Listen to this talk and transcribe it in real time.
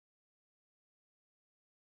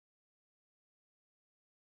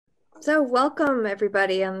So, welcome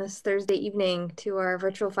everybody on this Thursday evening to our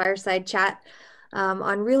virtual fireside chat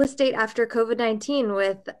on real estate after COVID-19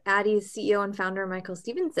 with Addy's CEO and founder, Michael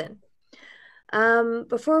Stephenson.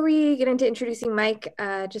 Before we get into introducing Mike,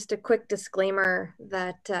 just a quick disclaimer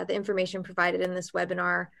that the information provided in this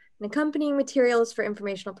webinar and accompanying materials for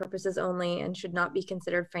informational purposes only and should not be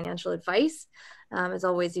considered financial advice. As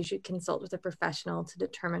always, you should consult with a professional to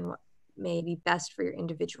determine what may be best for your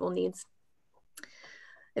individual needs.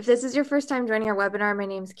 If this is your first time joining our webinar, my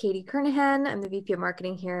name is Katie Kernahan. I'm the VP of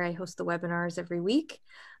Marketing here. I host the webinars every week.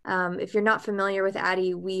 If you're not familiar with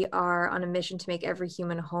Addy, we are on a mission to make every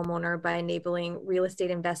human a homeowner by enabling real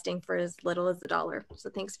estate investing for as little as $1. So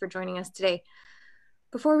thanks for joining us today.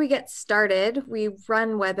 Before we get started, we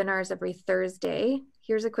run webinars every Thursday.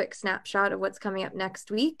 Here's a quick snapshot of what's coming up next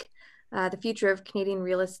week. The future of Canadian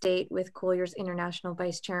real estate with Colliers International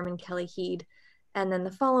Vice Chairman Kelly Heed. And then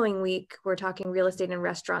the following week, we're talking real estate and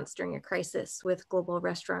restaurants during a crisis with global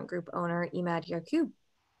restaurant group owner Imad Yarkub.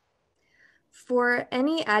 For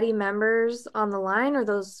any Addy members on the line or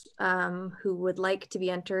those who would like to be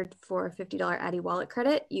entered for a $50 Addy wallet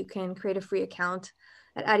credit, you can create a free account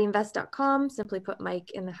at addyinvest.com. Simply put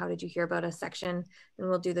Mike in the How Did You Hear About Us section, and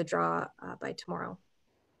we'll do the draw by tomorrow.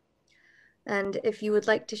 And if you would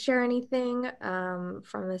like to share anything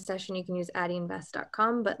from this session, you can use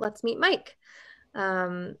addyinvest.com, but let's meet Mike.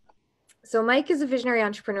 So Mike is a visionary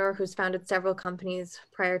entrepreneur who's founded several companies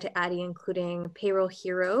prior to Addy, including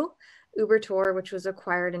PayrollHero, Ubertor, which was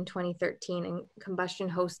acquired in 2013, and Combustion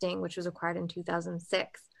Hosting, which was acquired in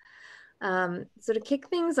 2006. So to kick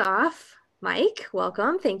things off, Mike,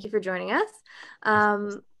 welcome. Thank you for joining us.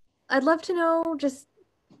 I'd love to know just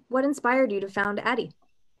what inspired you to found Addy.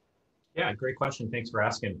 Yeah, great question. Thanks for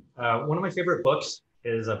asking. One of my favorite books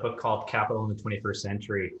is a book called Capital in the 21st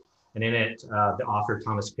Century. And in it, the author,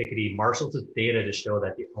 Thomas Piketty, marshals his data to show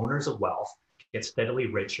that the owners of wealth get steadily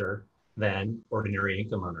richer than ordinary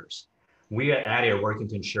income earners. We at Addy are working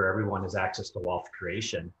to ensure everyone has access to wealth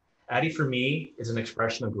creation. Addy, for me, is an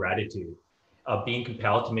expression of gratitude, of being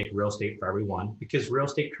compelled to make real estate for everyone, because real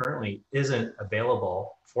estate currently isn't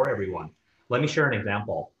available for everyone. Let me share an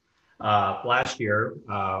example. Last year,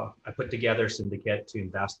 I put together a syndicate to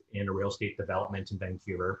invest in a real estate development in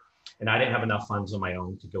Vancouver. And I didn't have enough funds on my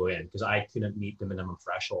own to go in because I couldn't meet the minimum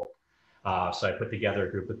threshold. So I put together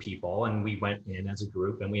a group of people and we went in as a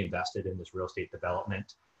group and we invested in this real estate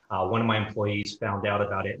development. One of my employees found out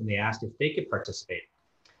about it and they asked if they could participate.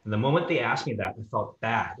 And the moment they asked me that, I felt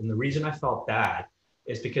bad. And the reason I felt bad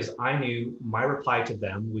is because I knew my reply to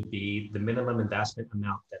them would be the minimum investment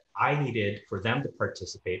amount that I needed for them to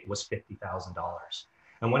participate was $50,000.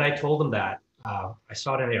 And when I told them that, I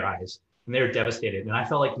saw it in their eyes. And they were devastated. And I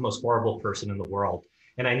felt like the most horrible person in the world.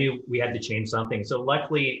 And I knew we had to change something. So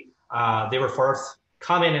luckily, they were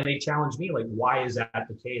forthcoming and they challenged me, like, why is that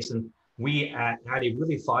the case? And we at Addy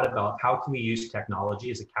really thought about how can we use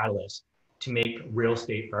technology as a catalyst to make real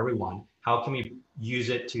estate for everyone? How can we use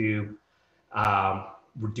it to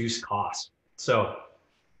reduce costs? So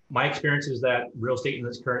my experience is that real estate in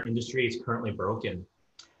this current industry is currently broken.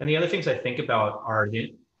 And the other things I think about are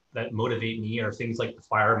that motivate me are things like the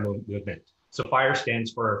FIRE movement. So FIRE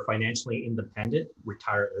stands for financially independent,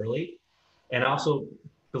 retire early. And I also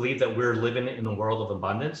believe that we're living in a world of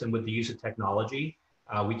abundance. And with the use of technology,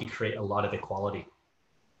 we can create a lot of equality.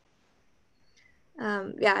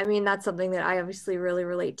 Yeah, I mean, that's something that I obviously really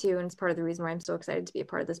relate to. And it's part of the reason why I'm so excited to be a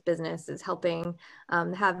part of this business is helping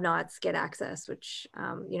have-nots get access, which,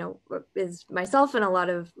 is myself and a lot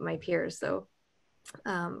of my peers. So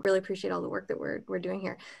really appreciate all the work that we're doing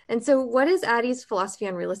here. And so what is Addy's philosophy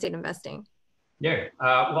on real estate investing? Yeah,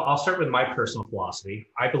 well, I'll start with my personal philosophy.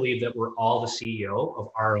 I believe that we're all the CEO of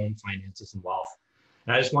our own finances and wealth.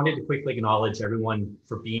 And I just wanted to quickly acknowledge everyone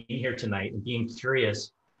for being here tonight and being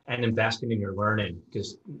curious and investing in your learning,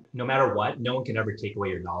 because no matter what, no one can ever take away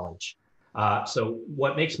your knowledge. So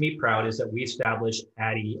what makes me proud is that we established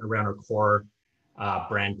Addy around our core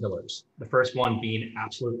brand pillars. The first one being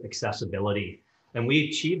absolute accessibility. And we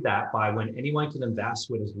achieved that by when anyone can invest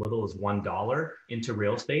with as little as $1 into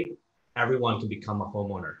real estate, everyone can become a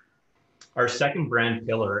homeowner. Our second brand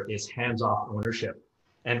pillar is hands-off ownership.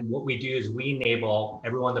 And what we do is we enable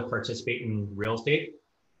everyone to participate in real estate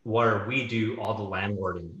where we do all the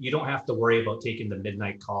landlording. You don't have to worry about taking the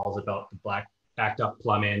midnight calls about the backed up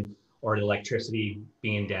plumbing or the electricity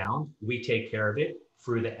being down. We take care of it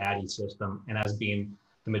through the Addy system. And as being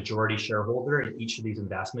the majority shareholder in each of these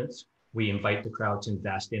investments, we invite the crowd to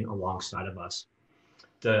invest in alongside of us.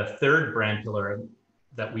 The third brand pillar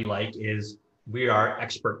that we like is we are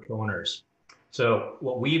expert co-owners. So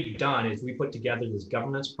what we've done is we put together this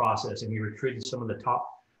governance process and we recruited some of the top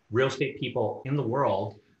real estate people in the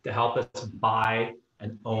world to help us buy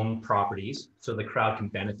and own properties so the crowd can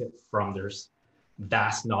benefit from their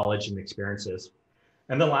vast knowledge and experiences.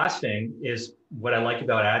 And the last thing is what I like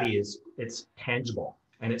about Addy is it's tangible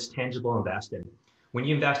and it's tangible investing. When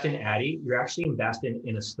you invest in Addy, you're actually investing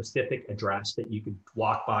in a specific address that you could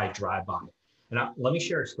walk by, drive by. And let me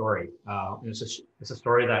share a story. It's a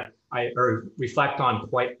story that I reflect on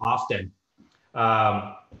quite often.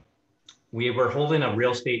 Um, we were holding a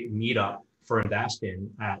real estate meetup for investing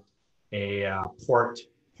at a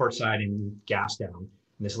portside in Gastown. And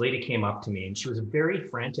this lady came up to me and she was very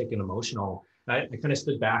frantic and emotional. I kind of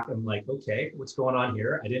stood back and I'm like, okay, what's going on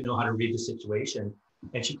here? I didn't know how to read the situation.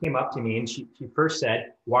 And she came up to me and she first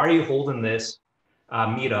said, why are you holding this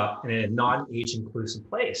meetup in a non-age inclusive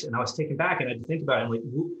place? And I was taken back and I had to think about it. I'm like,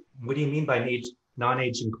 what do you mean by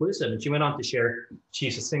non-age inclusive? And she went on to share,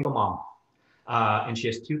 she's a single mom and she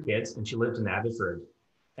has 2 kids and she lives in Abbotsford.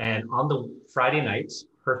 And on the Friday nights,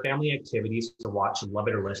 her family activities to watch Love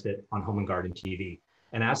It or List It on Home and Garden TV.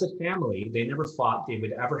 And as a family, they never thought they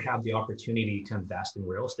would ever have the opportunity to invest in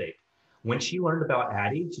real estate. When she learned about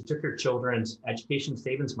Addy, she took her children's education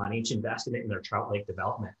savings money and she invested it in their Trout Lake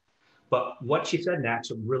development. But what she said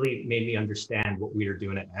next really made me understand what we were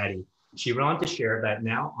doing at Addy. She went on to share that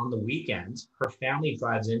now on the weekends, her family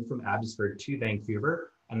drives in from Abbotsford to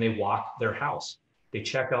Vancouver and they walk their house. They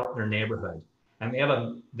check out their neighborhood and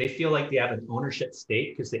they feel like they have an ownership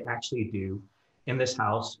stake because they actually do in this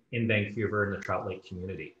house in Vancouver in the Trout Lake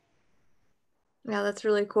community. Yeah, that's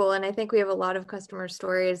really cool. And I think we have a lot of customer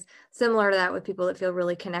stories similar to that with people that feel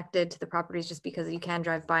really connected to the properties just because you can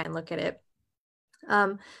drive by and look at it.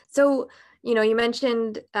 So, you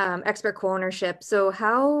mentioned expert co-ownership. So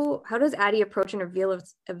how does Addy approach and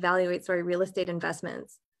evaluate real estate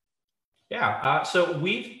investments? Yeah, so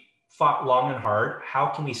we've thought long and hard, how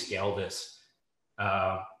can we scale this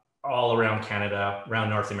all around Canada, around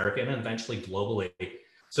North America, and eventually globally?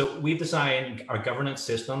 So we've designed our governance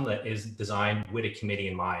system that is designed with a committee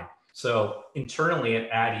in mind. So internally at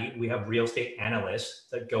Addy, we have real estate analysts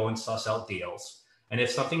that go and suss out deals. And if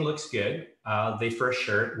something looks good, they first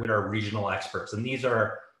share it with our regional experts. And these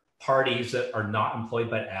are parties that are not employed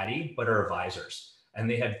by Addy, but are advisors. And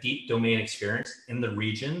they have deep domain experience in the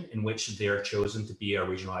region in which they're chosen to be a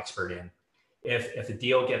regional expert in. If a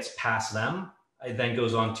deal gets past them, it then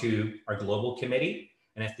goes on to our global committee.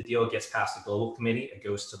 And if the deal gets past the global committee, it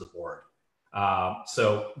goes to the board.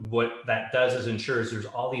 So what that does is ensures there's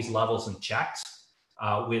all these levels and checks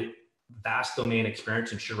with vast domain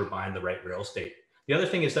experience, ensure we're buying the right real estate. The other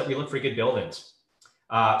thing is that we look for good buildings.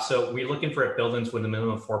 So we're looking for buildings with a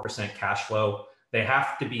minimum of 4% cash flow. They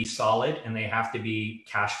have to be solid and they have to be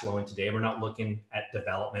cash flowing today. We're not looking at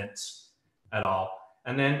developments at all.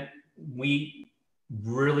 And then we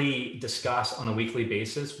really discuss on a weekly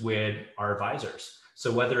basis with our advisors.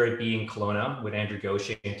 So whether it be in Kelowna with Andrew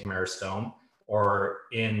Gaucher and Tamara Stone, or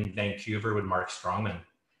in Vancouver with Mark Strongman.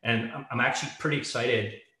 And I'm actually pretty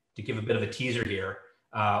excited to give a bit of a teaser here.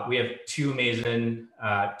 We have 2 amazing,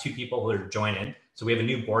 2 people who are joining. So we have a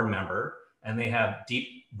new board member and they have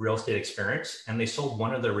deep real estate experience and they sold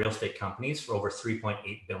one of their real estate companies for over $3.8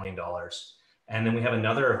 billion. And then we have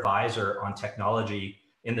another advisor on technology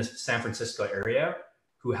in the San Francisco area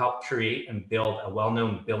who helped create and build a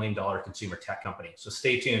well-known $1 billion consumer tech company. So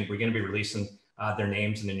stay tuned. We're going to be releasing their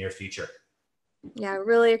names in the near future. Yeah,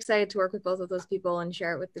 really excited to work with both of those people and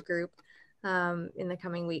share it with the group in the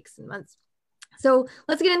coming weeks and months. So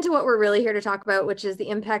let's get into what we're really here to talk about, which is the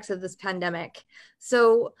impacts of this pandemic.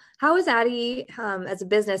 So how is Addy as a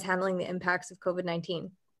business handling the impacts of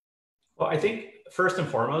COVID-19? Well, I think first and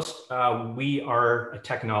foremost, we are a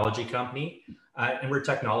technology company and we're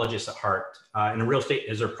technologists at heart and real estate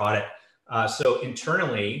is our product. So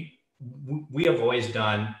internally, we have always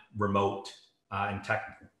done remote and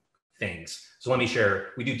tech things. So let me share,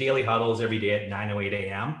 we do daily huddles every day at 9:08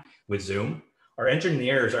 a.m. with Zoom. Our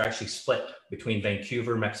engineers are actually split between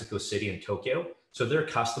Vancouver, Mexico City, and Tokyo. So they're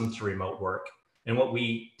accustomed to remote work. And what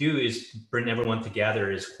we do is bring everyone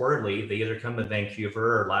together is quarterly. They either come to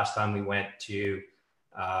Vancouver or last time we went to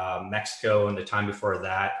Mexico, and the time before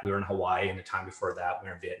that, we were in Hawaii, and the time before that, we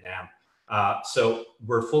were in Vietnam. So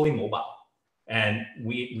we're fully mobile. And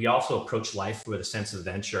we also approach life with a sense of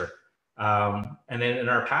adventure. And then in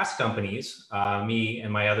our past companies, me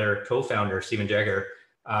and my other co-founder, Stephen Jagger,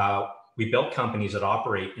 we built companies that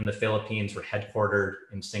operate in the Philippines, were headquartered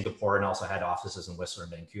in Singapore, and also had offices in Whistler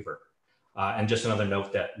and Vancouver. And just another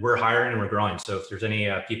note that we're hiring and we're growing. So if there's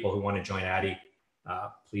any people who want to join Addy,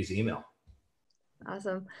 please email.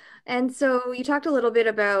 Awesome. And so you talked a little bit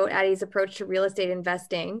about Addy's approach to real estate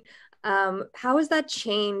investing. How has that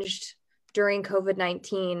changed during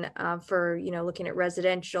COVID-19 for, looking at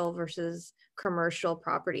residential versus commercial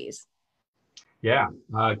properties? Yeah,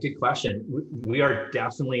 good question. We are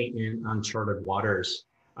definitely in uncharted waters.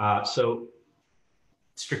 So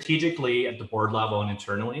strategically at the board level and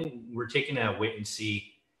internally, we're taking a wait and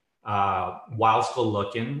see while still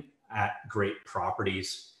looking at great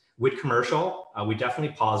properties. With commercial, we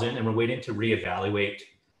definitely pause in and we're waiting to reevaluate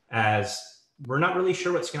as we're not really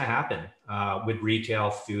sure what's going to happen with retail,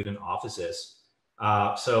 food, and offices.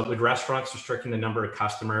 So with restaurants restricting the number of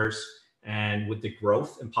customers and with the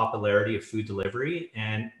growth and popularity of food delivery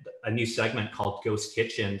and a new segment called ghost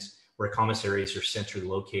kitchens where commissaries are centrally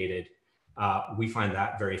located, we find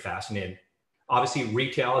that very fascinating. Obviously,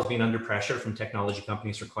 retail has been under pressure from technology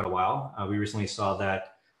companies for quite a while. We recently saw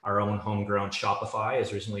that our own homegrown Shopify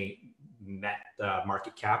has recently met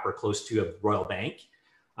market cap or close to a Royal Bank.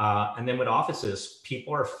 And then with offices,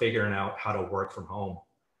 people are figuring out how to work from home.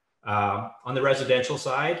 On the residential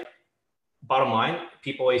side, bottom line,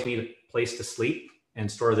 people always need a place to sleep and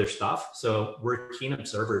store their stuff. So we're keen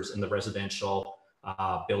observers in the residential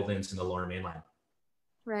buildings in the Lower Mainland.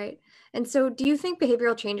 Right. And so do you think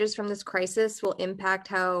behavioral changes from this crisis will impact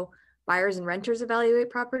how buyers and renters evaluate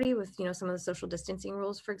property with, some of the social distancing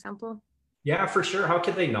rules, for example? Yeah, for sure. How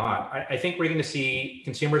could they not? I think we're going to see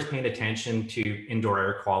consumers paying attention to indoor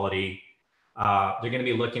air quality. They're going to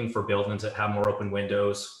be looking for buildings that have more open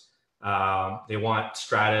windows. They want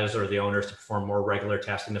stratas or the owners to perform more regular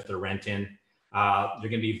testing if they're renting. They're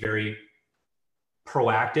going to be very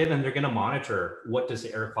proactive and they're going to monitor what does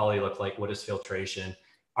the air quality look like? What is filtration?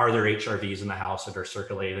 Are there HRVs in the house that are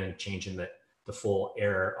circulating and changing the full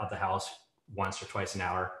air of the house once or twice an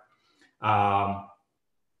hour?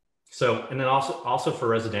 And then also for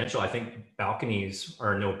residential, I think balconies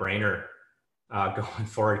are a no-brainer going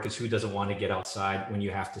forward because who doesn't want to get outside when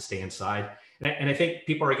you have to stay inside? And I think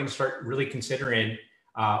people are going to start really considering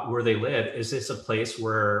where they live. Is this a place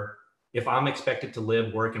where if I'm expected to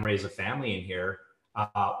live, work, and raise a family in here,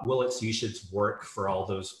 will its usage work for all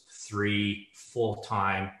those 3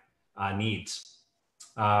 full-time needs?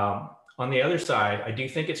 On the other side, I do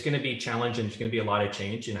think it's going to be challenging. There's going to be a lot of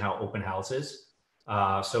change in how open house is.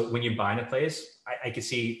 So when you're buying a place, I could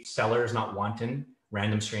see sellers not wanting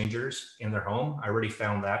random strangers in their home. I already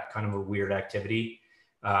found that kind of a weird activity.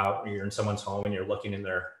 You're in someone's home and you're looking in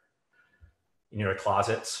their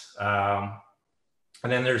closets.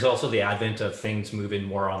 And then there's also the advent of things moving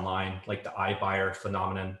more online, like the iBuyer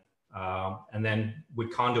phenomenon. And then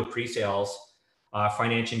with condo pre-sales,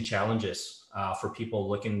 financing challenges for people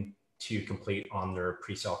looking to complete on their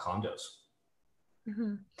pre-sale condos.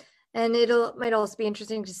 Mm-hmm. And might also be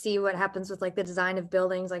interesting to see what happens with like the design of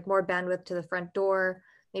buildings, like more bandwidth to the front door,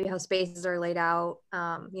 maybe how spaces are laid out.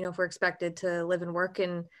 If we're expected to live and work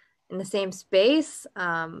in the same space,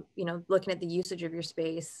 looking at the usage of your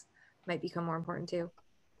space might become more important too.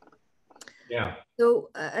 Yeah. So,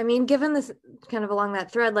 given this kind of along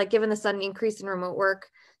that thread, like given the sudden increase in remote work,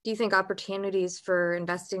 do you think opportunities for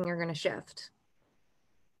investing are going to shift?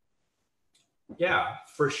 Yeah,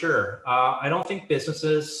 for sure. I don't think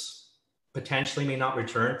businesses potentially may not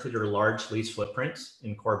return to their large lease footprints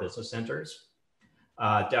in core business centers.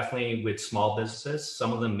 Definitely with small businesses,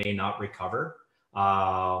 some of them may not recover.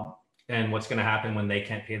 And what's going to happen when they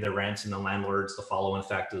can't pay their rents and the follow-on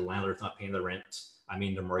effect of the landlord's not paying their rents,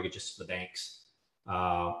 their mortgages to the banks.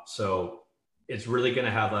 So it's really going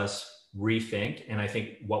to have us rethink. And I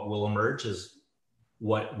think what will emerge is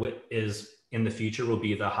what is in the future will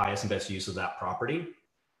be the highest and best use of that property.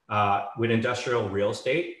 With industrial real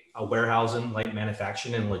estate, warehousing, light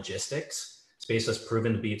manufacturing, and logistics, space has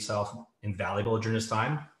proven to be itself invaluable during this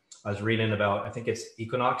time. I was reading about, I think it's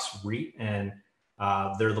Equinox REIT, and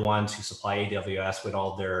they're the ones who supply AWS with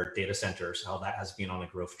all their data centers, how that has been on a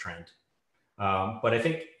growth trend. But I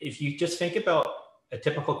think if you just think about a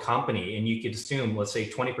typical company and you could assume, let's say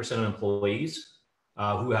 20% of employees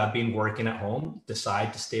who have been working at home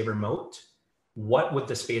decide to stay remote, what would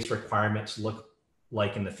the space requirements look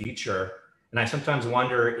like in the future? And I sometimes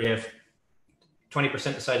wonder if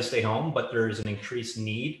 20% decide to stay home, but there's an increased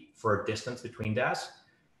need for a distance between desks.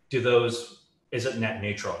 Is it net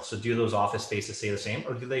neutral? So do those office spaces stay the same,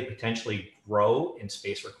 or do they potentially grow in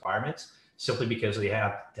space requirements simply because they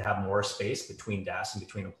have to have more space between desks and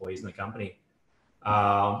between employees in the company?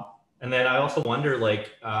 And then I also wonder,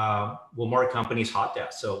 will more companies hot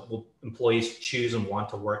desk? So will employees choose and want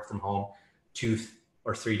to work from home 2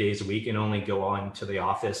 or 3 days a week and only go on to the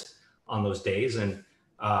office on those days? And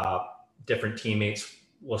different teammates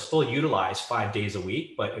will still utilize 5 days a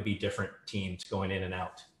week, but it'd be different teams going in and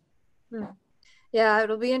out. Yeah,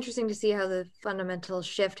 it'll be interesting to see how the fundamental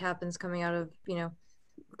shift happens coming out of,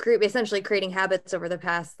 essentially creating habits over the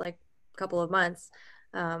past like couple of months,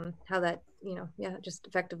 how that, just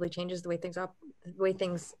effectively changes the way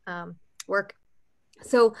things work.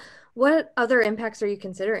 So what other impacts are you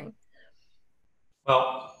considering?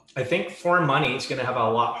 Well, I think foreign money is going to have a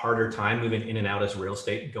lot harder time moving in and out as real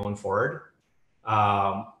estate going forward.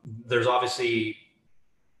 There's obviously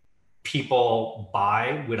people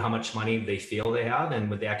buy with how much money they feel they have, and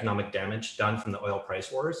with the economic damage done from the oil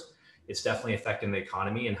price wars, it's definitely affecting the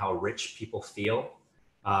economy and how rich people feel.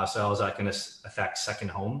 So how is that going to affect second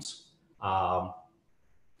homes?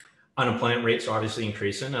 Unemployment rates are obviously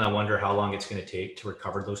increasing, and I wonder how long it's going to take to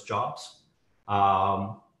recover those jobs.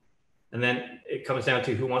 And then it comes down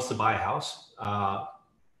to who wants to buy a house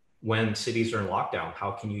when cities are in lockdown.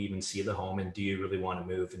 How can you even see the home, and do you really want to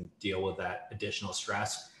move and deal with that additional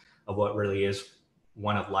stress of what really is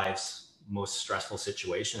one of life's most stressful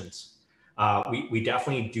situations? We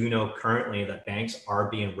definitely do know currently that banks are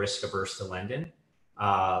being risk averse to lending.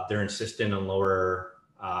 They're insisting on lower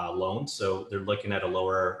loans. So they're looking at a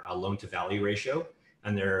lower loan to value ratio,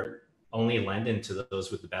 and they're only lending to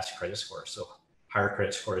those with the best credit score. So higher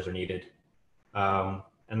credit scores are needed. And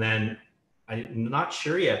then I'm not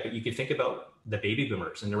sure yet, but you could think about the baby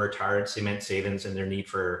boomers and the retired cement savings and their need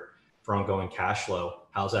for ongoing cash flow.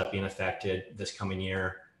 How's that being affected this coming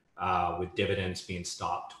year with dividends being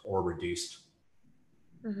stopped or reduced?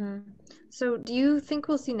 Mm-hmm. So do you think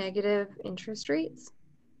we'll see negative interest rates?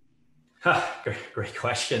 Great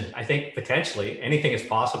question. I think potentially anything is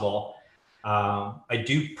possible. I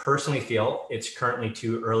do personally feel it's currently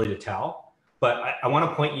too early to tell, but I want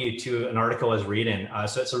to point you to an article I was reading.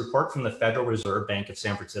 So it's a report from the Federal Reserve Bank of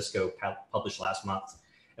San Francisco published last month.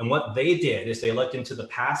 And what they did is they looked into the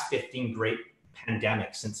past 15 great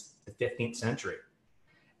pandemics since the 15th century.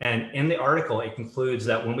 And in the article, it concludes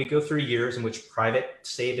that when we go through years in which private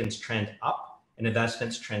savings trend up and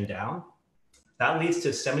investments trend down, that leads to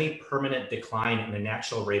a semi-permanent decline in the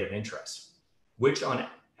natural rate of interest, which on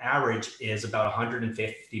average is about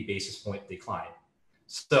 150 basis point decline.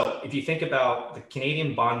 So if you think about the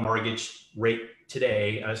Canadian bond mortgage rate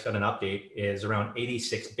today, I just got an update, is around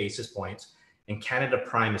 86 basis points, and Canada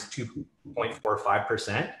Prime is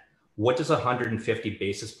 2.45%. What does 150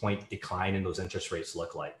 basis point decline in those interest rates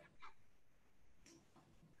look like?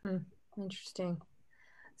 Interesting.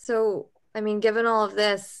 So, I mean, given all of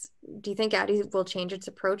this, do you think Addy will change its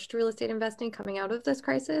approach to real estate investing coming out of this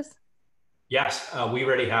crisis? Yes, we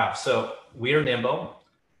already have. So we are nimble,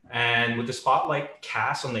 and with the spotlight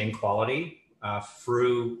cast on the inequality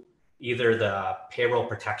through either the payroll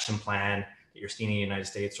protection plan that you're seeing in the United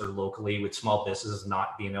States or locally with small businesses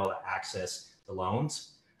not being able to access the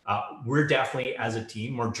loans, we're definitely, as a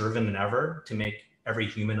team, more driven than ever to make every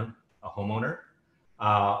human a homeowner.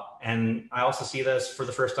 And I also see this for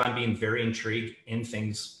the first time being very intrigued in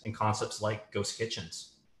things and concepts like ghost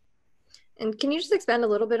kitchens. And can you just expand a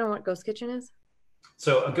little bit on what ghost kitchen is?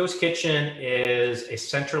 So a ghost kitchen is a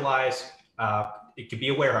centralized, it could be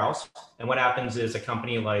a warehouse. And what happens is a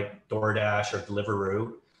company like DoorDash or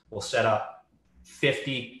Deliveroo will set up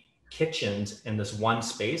 50 kitchens in this one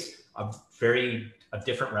space of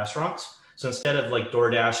different restaurants. So instead of like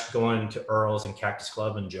DoorDash going to Earl's and Cactus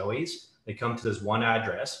Club and Joey's, they come to this one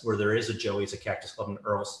address where there is a Joey's, a Cactus Club, and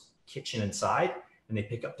Earl's kitchen inside, and they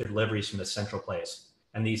pick up their deliveries from the central place.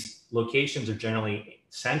 And these locations are generally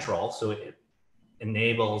central, so it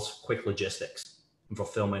enables quick logistics and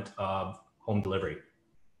fulfillment of home delivery.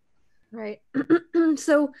 Right.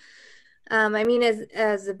 So, I mean,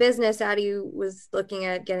 as a business, Addy was looking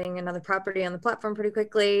at getting another property on the platform pretty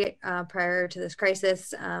quickly prior to this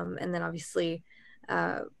crisis. And then obviously,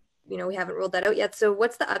 we haven't rolled that out yet. So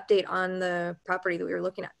what's the update on the property that we were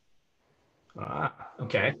looking at?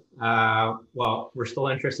 Okay. Well, we're still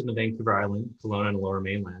interested in Vancouver Island, Kelowna, and Lower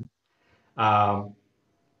Mainland.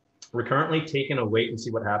 We're currently taking a wait and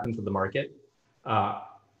see what happens with the market.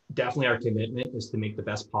 Definitely our commitment is to make the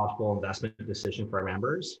best possible investment decision for our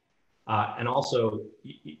members. And also,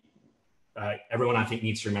 everyone I think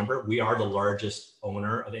needs to remember, we are the largest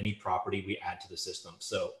owner of any property we add to the system.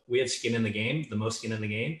 So we have skin in the game, the most skin in the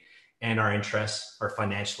game, and our interests are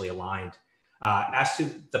financially aligned. As to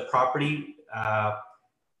the property,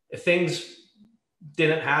 if things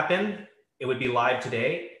didn't happen, it would be live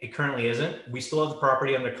today. It currently isn't. We still have the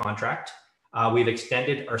property under contract. We've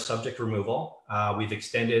extended our subject removal. We've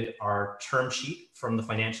extended our term sheet from the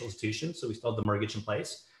financial institution, so we still have the mortgage in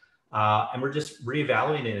place. And we're just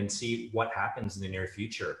reevaluating it and see what happens in the near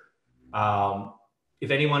future. If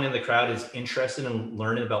anyone in the crowd is interested in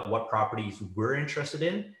learning about what properties we're interested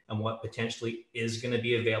in and what potentially is going to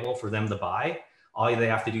be available for them to buy, all they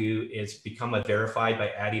have to do is become a verified by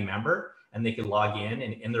Addy member, and they can log in,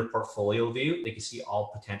 and in their portfolio view, they can see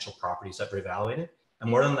all potential properties that were evaluated. And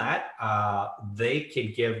more than that, they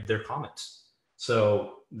could give their comments.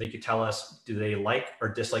 So they could tell us, do they like or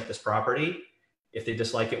dislike this property? If they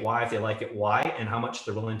dislike it, why? If they like it, why? And how much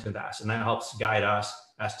they're willing to invest. And that helps guide us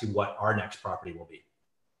as to what our next property will be.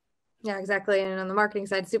 Yeah, exactly. And on the marketing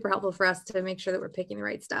side, super helpful for us to make sure that we're picking the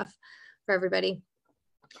right stuff for everybody.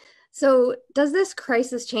 So does this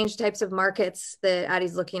crisis change types of markets that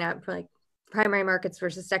Addy's looking at, for like primary markets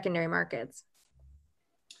versus secondary markets?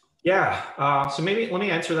 Yeah, so maybe let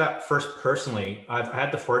me answer that first personally. I've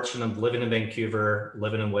had the fortune of living in Vancouver,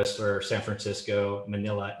 living in Whistler, San Francisco,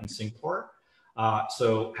 Manila, and Singapore.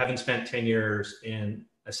 So having spent 10 years in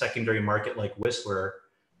a secondary market like Whistler,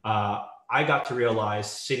 I got to realize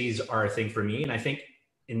cities are a thing for me. And I think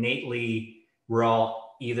innately, we're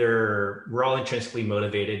all intrinsically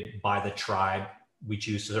motivated by the tribe we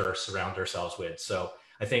choose to surround ourselves with. So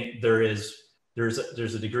I think there's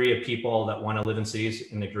a degree of people that want to live in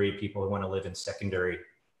cities and a degree of people who want to live in secondary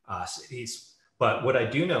cities. But what I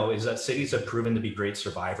do know is that cities have proven to be great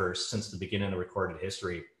survivors since the beginning of recorded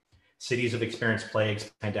history. Cities have experienced plagues,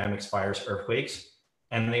 pandemics, fires, earthquakes,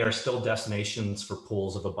 and they are still destinations for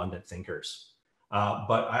pools of abundant thinkers.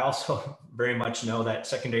 But I also very much know that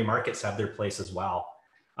secondary markets have their place as well.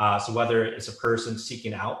 So whether it's a person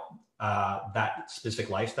seeking out that specific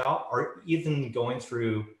lifestyle, or even going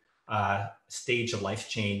through stage of life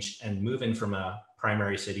change and moving from a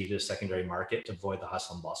primary city to a secondary market to avoid the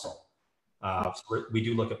hustle and bustle. So we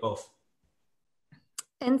do look at both.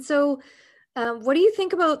 And so what do you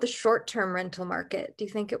think about the short-term rental market? Do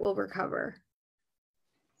you think it will recover?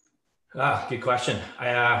 Good question.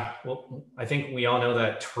 Well, I think we all know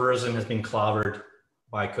that tourism has been clobbered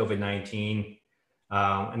by COVID-19.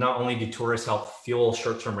 And not only do tourists help fuel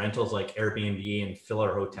short-term rentals like Airbnb and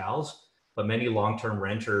filler hotels, but many long-term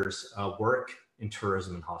renters work in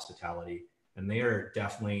tourism and hospitality, and they are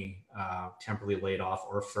definitely temporarily laid off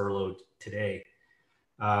or furloughed today.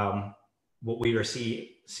 What we are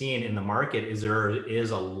seeing in the market is there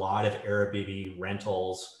is a lot of Airbnb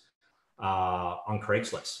rentals on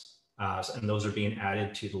Craigslist, and those are being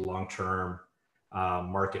added to the long-term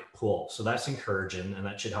market pool. So that's encouraging, and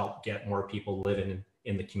that should help get more people living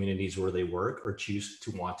in the communities where they work or choose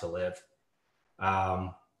to want to live.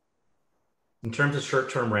 In terms of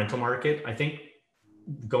short-term rental market, I think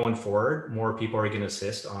going forward, more people are going to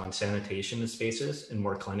insist on sanitation of spaces and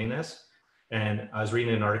more cleanliness. And I was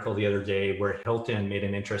reading an article the other day where Hilton made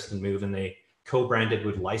an interesting move, and they co-branded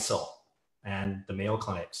with Lysol and the Mayo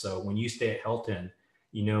Clinic. So when you stay at Hilton,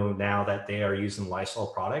 you know now that they are using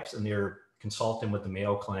Lysol products, and they're consulting with the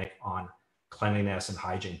Mayo Clinic on cleanliness and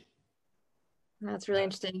hygiene. That's really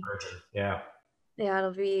interesting. Yeah. Yeah,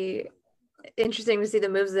 it'll be interesting to see the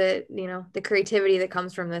moves that, the creativity that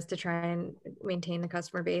comes from this to try and maintain the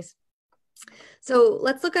customer base. So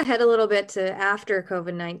let's look ahead a little bit to after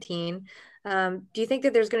COVID-19. Do you think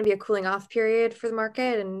that there's going to be a cooling off period for the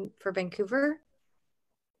market and for Vancouver?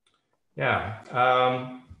 Yeah.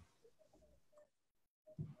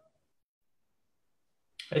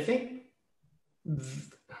 I think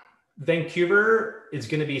Vancouver is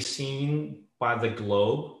going to be seen by the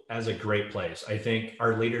globe as a great place. I think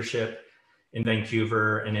our leadership in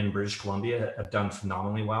Vancouver and in British Columbia have done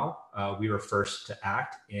phenomenally well. We were first to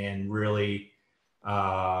act and really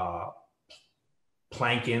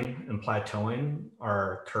planking and plateauing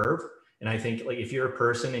our curve. And I think, like, if you're a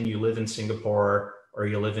person and you live in Singapore or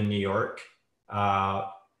you live in New York,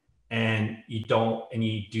 and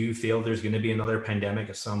you do feel there's going to be another pandemic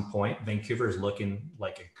at some point, Vancouver is looking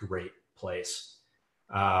like a great place.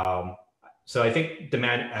 So I think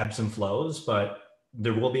demand ebbs and flows, but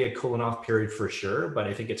there will be a cooling off period for sure. But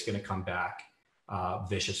I think it's going to come back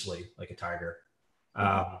viciously like a tiger.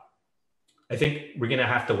 I think we're going to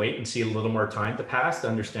have to wait and see a little more time to pass to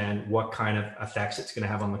understand what kind of effects it's going to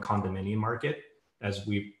have on the condominium market. As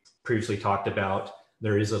we previously talked about,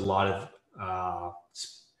 there is a lot of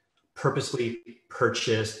purposely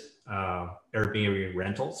purchased Airbnb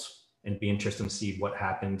rentals, and be interested to see what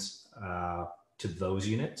happens to those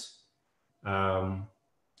units.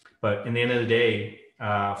 But in the end of the day,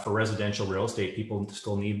 for residential real estate, people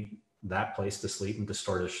still need that place to sleep and to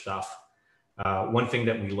store their stuff. One thing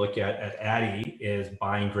that we look at Addy is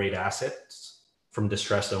buying great assets from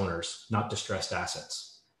distressed owners, not distressed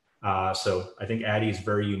assets. So I think Addy is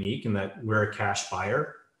very unique in that we're a cash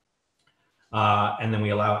buyer. And then we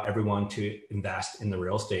allow everyone to invest in the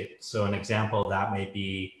real estate. So an example of that might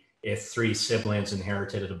be if 3 siblings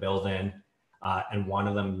inherited a building and one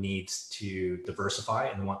of them needs to diversify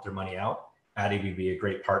and want their money out, Addy would be a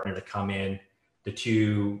great partner to come in. The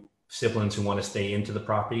 2 siblings who want to stay into the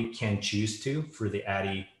property can choose to through the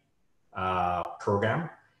addy program,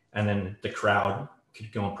 and then the crowd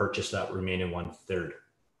could go and purchase that remaining 1/3.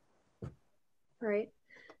 Right.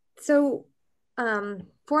 So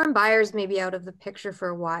foreign buyers may be out of the picture for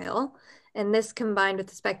a while, and this combined with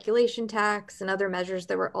the speculation tax and other measures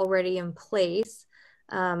that were already in place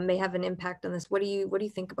may have an impact on this. What do you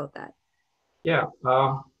think about that? Yeah,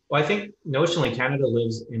 well, I think notionally Canada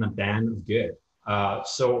lives in a band of good.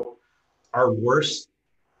 So our worst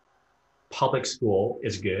public school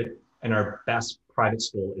is good, and our best private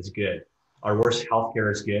school is good. Our worst healthcare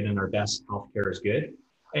is good, and our best healthcare is good.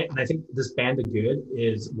 And I think this band of good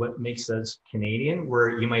is what makes us Canadian,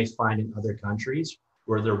 where you might find in other countries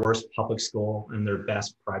where their worst public school and their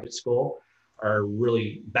best private school are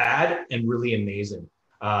really bad and really amazing.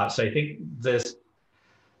 So I think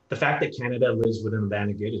the fact that Canada lives within a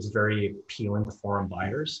band of good is very appealing to foreign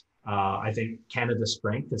buyers. I think Canada's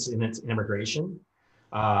strength is in its immigration.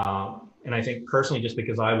 And I think personally, just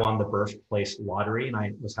because I won the birthplace lottery and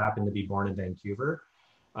I was happened to be born in Vancouver,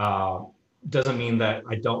 doesn't mean that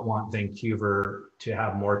I don't want Vancouver to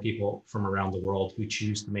have more people from around the world who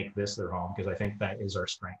choose to make this their home, because I think that is our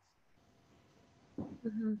strength.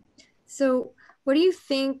 Mm-hmm. So what do you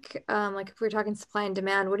think, like if we're talking supply and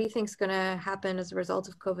demand, what do you think is going to happen as a result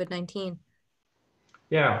of COVID-19?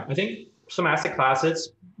 Yeah, I think some asset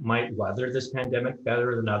classes might weather this pandemic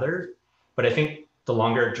better than others, but I think the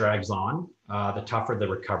longer it drags on, the tougher the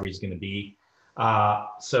recovery is going to be.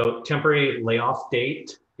 So temporary layoff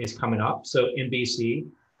date is coming up. So in BC,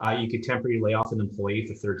 you could temporarily lay off an employee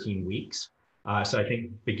for 13 weeks. So I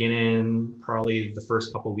think beginning probably the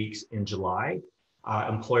first couple of weeks in July,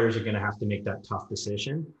 employers are going to have to make that tough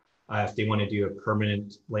decision if they want to do a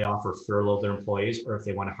permanent layoff or furlough their employees, or if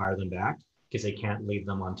they want to hire them back, because they can't leave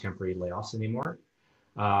them on temporary layoffs anymore.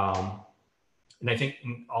 And I think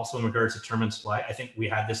also in regards to term and supply, I think we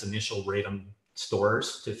had this initial rate on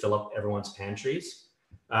stores to fill up everyone's pantries.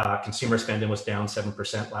 Consumer spending was down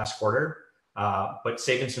 7% last quarter, but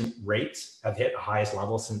savings rates have hit the highest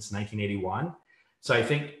level since 1981. So I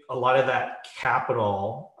think a lot of that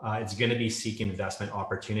capital is going to be seeking investment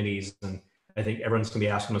opportunities. And I think everyone's going to be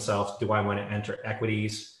asking themselves, do I want to enter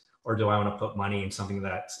equities, or do I want to put money in something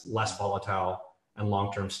that's less volatile and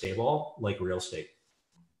long-term stable, like real estate?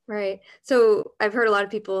 Right. So I've heard a lot of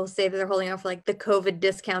people say that they're holding out for like the COVID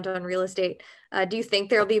discount on real estate. Do you think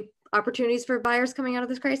there'll be opportunities for buyers coming out of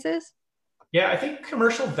this crisis? Yeah, I think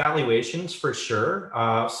commercial valuations for sure.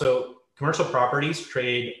 So commercial properties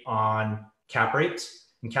trade on cap rates,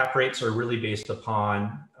 and cap rates are really based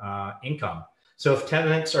upon income. So if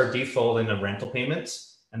tenants are defaulting on rental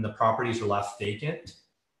payments and the properties are left vacant,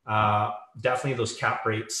 definitely those cap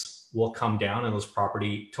rates will come down, and those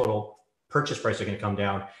property total purchase prices are going to come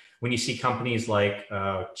down. When you see companies like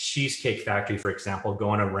Cheesecake Factory, for example, go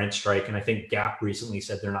on a rent strike, and I think Gap recently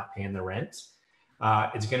said they're not paying their rent,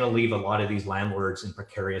 it's going to leave a lot of these landlords in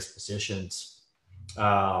precarious positions.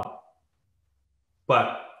 But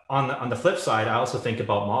on the flip side, I also think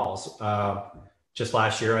about malls. Just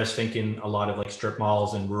last year, I was thinking a lot of like strip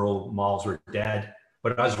malls and rural malls were dead,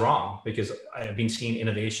 but I was wrong, because I've been seeing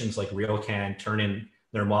innovations like RioCan turning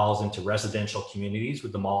their malls into residential communities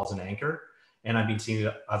with the mall as an anchor. And I've been seeing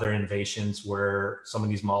other innovations where some of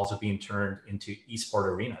these malls are being turned into esport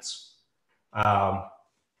arenas.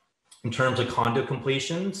 In terms of condo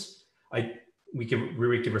completions, we could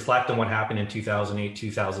reflect on what happened in 2008,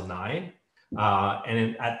 2009.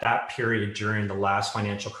 At that period during the last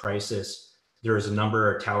financial crisis, there was a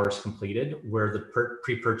number of towers completed where the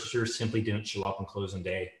pre-purchasers simply didn't show up on closing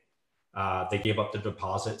day. They gave up their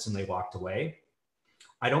deposits and they walked away.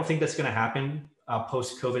 I don't think that's going to happen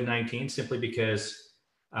post-COVID-19, simply because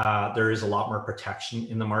there is a lot more protection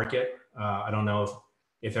in the market. I don't know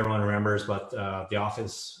if everyone remembers, but the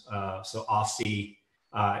office, so OFSI,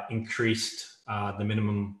 increased the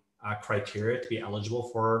minimum criteria to be eligible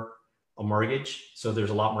for a mortgage. So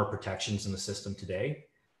there's a lot more protections in the system today.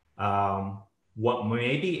 What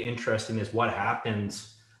may be interesting is what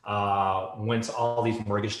happens once all these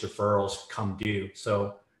mortgage deferrals come due.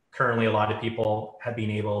 So currently, a lot of people have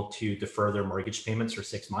been able to defer their mortgage payments for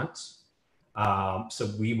 6 months. So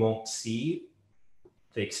we won't see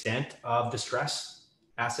the extent of distress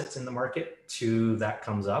assets in the market till that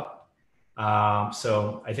comes up.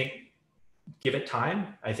 So I think give it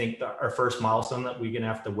time. I think our first milestone that we're going to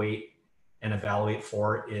have to wait and evaluate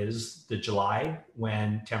for is the July,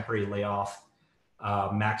 when temporary layoff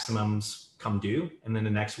maximums come due. And then the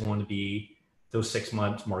next one would be those 6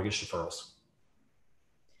 month mortgage deferrals.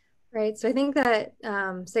 Right. So I think that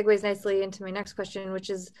segues nicely into my next question, which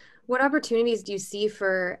is what opportunities do you see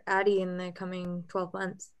for addy in the coming 12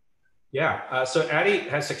 months? Yeah, so Addy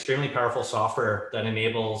has extremely powerful software that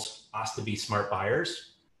enables us to be smart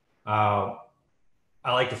buyers. Uh,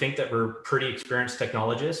 I like to think that we're pretty experienced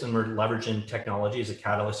technologists and we're leveraging technology as a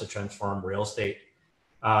catalyst to transform real estate.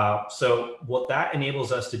 So what that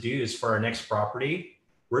enables us to do is for our next property,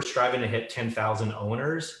 we're striving to hit 10,000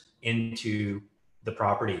 owners into the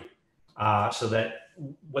property. So that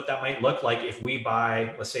what that might look like if we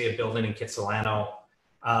buy, let's say, a building in Kitsilano,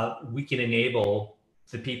 we can enable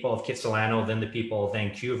the people of Kitsilano, then the people of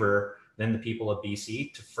Vancouver, then the people of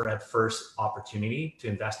BC to for that first opportunity to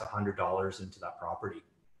invest $100 into that property.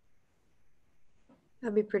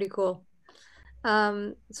 That'd be pretty cool. So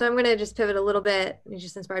I'm going to just pivot a little bit. You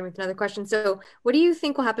just inspired me with another question. So what do you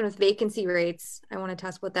think will happen with vacancy rates? I want to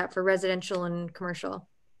talk about that for residential and commercial.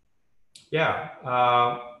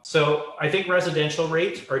 Yeah. So I think residential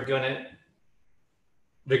rates are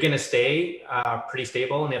they're going to stay pretty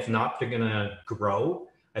stable. And if not, they're going to grow.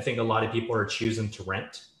 I think a lot of people are choosing to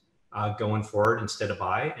rent going forward instead of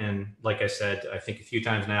buy. And like I said, I think a few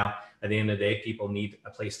times now, at the end of the day, people need a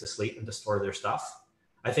place to sleep and to store their stuff.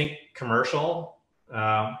 I think commercial,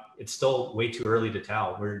 it's still way too early to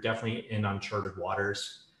tell. We're definitely in uncharted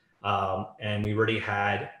waters. And we already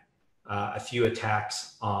had a few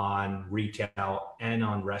attacks on retail and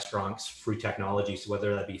on restaurants through technology. So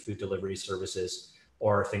whether that be food delivery services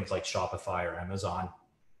or things like Shopify or Amazon.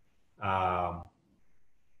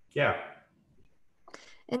 Yeah.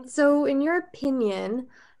 And so, in your opinion,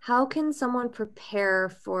 how can someone prepare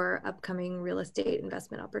for upcoming real estate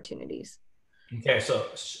investment opportunities? Okay, so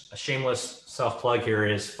a shameless self-plug here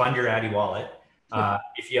is fund your Addy wallet.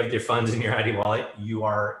 If you have your funds in your Addy wallet, you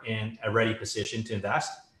are in a ready position to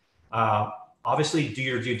invest. Obviously, do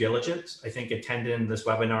your due diligence. I think attending this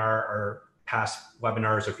webinar or past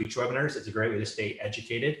webinars or future webinars is a great way to stay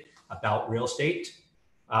educated about real estate.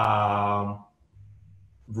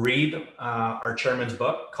 Read our chairman's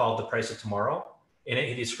book called The Price of Tomorrow. In it,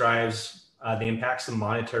 he describes the impacts of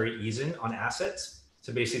monetary easing on assets.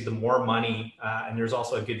 So basically, the more money, and there's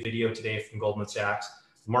also a good video today from Goldman Sachs,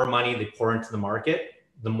 the more money they pour into the market,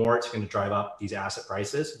 the more it's going to drive up these asset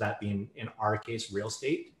prices, that being, in our case, real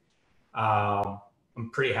estate. I'm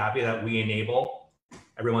pretty happy that we enable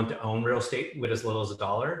everyone to own real estate with as little as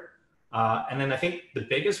 $1. And then I think the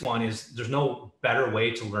biggest one is there's no better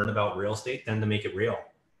way to learn about real estate than to make it real.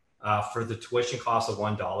 For the tuition cost of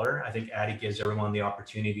 $1, I think Addy gives everyone the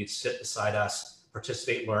opportunity to sit beside us,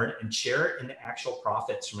 participate, learn, and share in the actual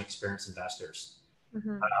profits from experienced investors.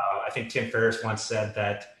 Mm-hmm. I think Tim Ferriss once said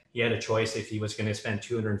that he had a choice if he was going to spend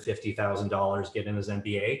 $250,000 getting his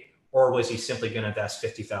MBA, or was he simply going to invest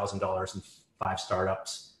 $50,000 in 5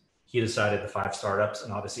 startups? He decided the 5 startups,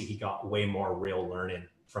 and obviously he got way more real learning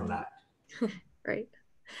from that. Right.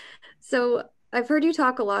 So I've heard you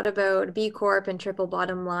talk a lot about B Corp and triple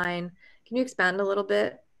bottom line. Can you expand a little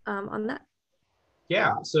bit on that?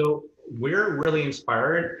 Yeah, so we're really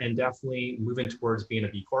inspired and definitely moving towards being a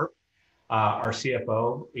B Corp. Our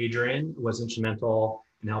CFO, Adrian, was instrumental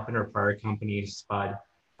in helping our prior company, Spud,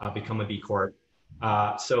 become a B Corp.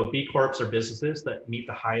 So B Corps are businesses that meet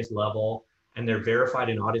the highest level and they're verified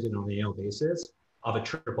and audited on an annual basis of a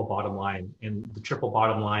triple bottom line, and the triple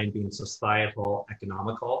bottom line being societal,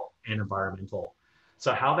 economical, and environmental.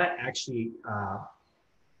 So how that actually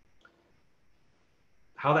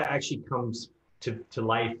comes to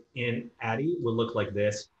life in Addy would look like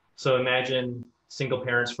this. So imagine single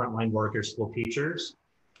parents, frontline workers, school teachers,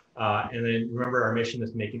 and then remember our mission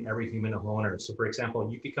is making every human a homeowner. So for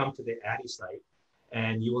example, you could come to the Addy site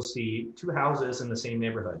and you will see 2 houses in the same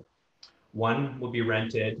neighborhood. One will be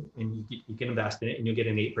rented and you can invest in it and you'll get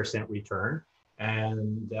an 8% return.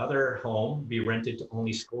 And the other home will be rented to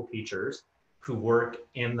only school teachers who work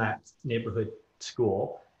in that neighborhood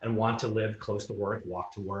school and want to live close to work,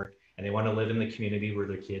 walk to work, and they want to live in the community where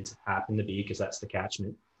their kids happen to be because that's the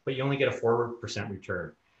catchment. But you only get a 4%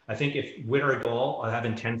 return. I think if with our goal of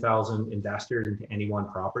having 10,000 investors into any one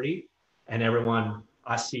property and everyone,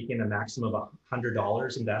 us seeking a maximum of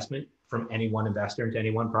 $100 investment from any one investor into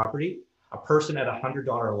any one property, a person at $100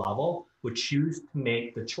 level would choose to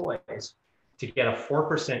make the choice to get a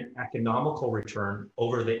 4% economical return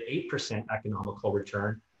over the 8% economical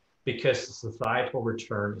return because the societal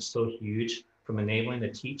return is so huge from enabling the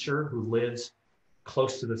teacher who lives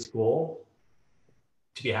close to the school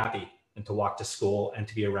to be happy and to walk to school and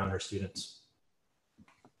to be around their students.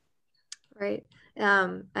 Right.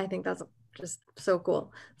 I think that's just so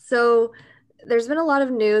cool. So there's been a lot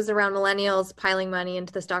of news around millennials piling money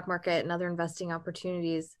into the stock market and other investing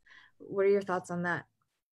opportunities. What are your thoughts on that?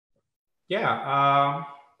 Yeah,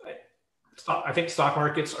 I think stock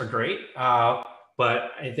markets are great, but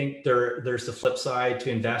But I think there's the flip side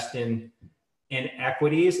to invest in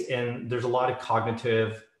equities, and there's a lot of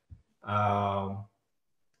cognitive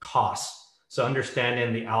costs. So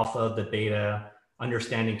understanding the alpha, the beta,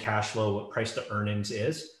 understanding cash flow, what price to earnings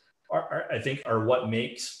is, I think are what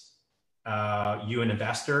makes you an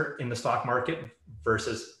investor in the stock market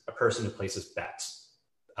versus a person who places bets.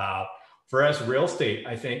 Whereas real estate,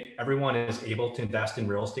 I think everyone is able to invest in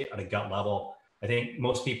real estate at a gut level. I think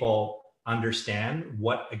most people understand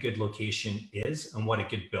what a good location is and what a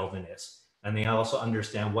good building is. And they also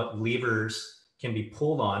understand what levers can be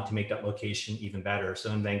pulled on to make that location even better.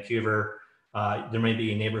 So in Vancouver, there may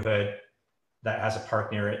be a neighborhood that has a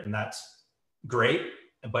park near it, and that's great.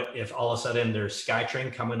 But if all of a sudden there's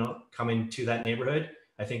SkyTrain coming to that neighborhood,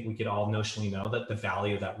 I think we could all notionally know that the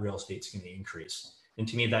value of that real estate is going to increase. And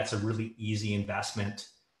to me, that's a really easy investment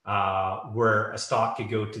where a stock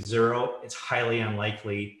could go to zero. It's highly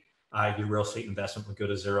unlikely your real estate investment would go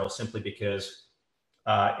to zero simply because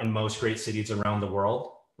in most great cities around the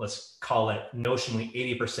world, let's call it notionally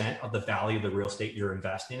 80% of the value of the real estate you're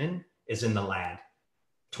investing in is in the land.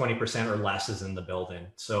 20% or less is in the building.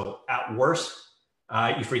 So at worst,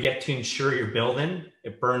 you forget to insure your building,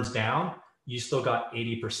 it burns down, you still got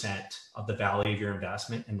 80% of the value of your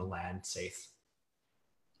investment in the land safe.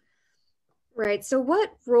 Right. So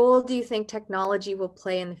what role do you think technology will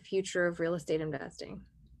play in the future of real estate investing?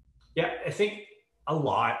 Yeah, I think a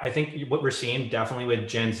lot. I think what we're seeing definitely with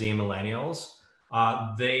Gen Z and millennials,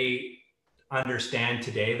 they understand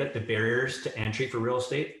today that the barriers to entry for real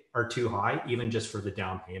estate are too high, even just for the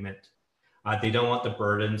down payment. They don't want the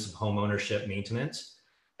burdens of home ownership maintenance.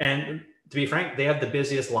 And to be frank, they have the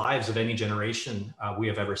busiest lives of any generation we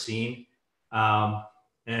have ever seen.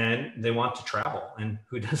 And they want to travel. And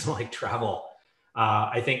who doesn't like travel?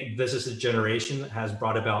 I think this is a generation that has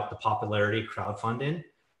brought about the popularity of crowdfunding.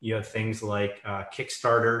 You have things like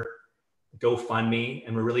Kickstarter, GoFundMe,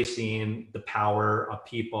 and we're really seeing the power of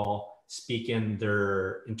people speaking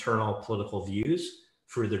their internal political views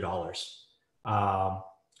through their dollars.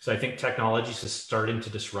 So I think technology is starting to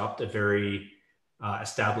disrupt a very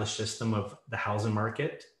established system of the housing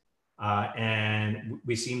market. And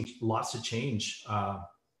we've seen lots of change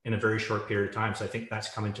in a very short period of time. So I think that's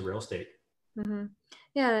coming to real estate. Mm-hmm.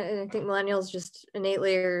 Yeah, and I think millennials just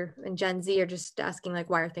innately and Gen Z are just asking like,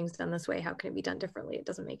 why are things done this way? How can it be done differently? It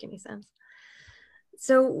doesn't make any sense.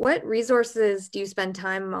 So what resources do you spend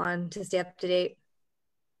time on to stay up to date?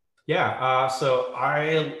 Yeah, so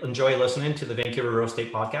I enjoy listening to the Vancouver Real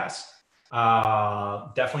Estate Podcast.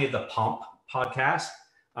 Definitely the Pump podcast.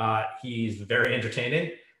 He's very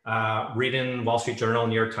entertaining. Reading Wall Street Journal,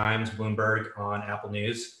 New York Times, Bloomberg on Apple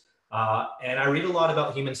News. And I read a lot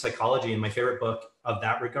about human psychology, and my favorite book of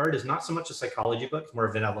that regard is not so much a psychology book, it's more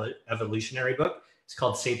of an evolutionary book. It's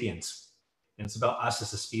called Sapiens. And it's about us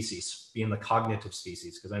as a species, being the cognitive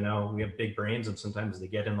species, because I know we have big brains and sometimes they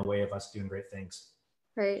get in the way of us doing great things.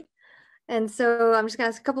 Right. And so I'm just gonna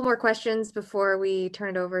ask a couple more questions before we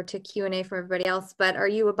turn it over to Q&A from everybody else, but are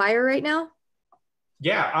you a buyer right now?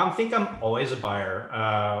 Yeah, I think I'm always a buyer.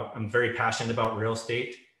 I'm very passionate about real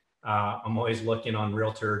estate. I'm always looking on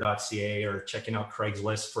realtor.ca or checking out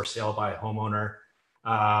Craigslist for sale by a homeowner.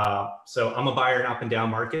 So I'm a buyer in up and down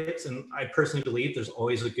markets. And I personally believe there's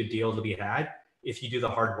always a good deal to be had if you do the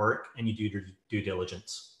hard work and you do your due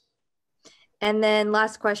diligence. And then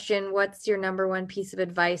last question, what's your number one piece of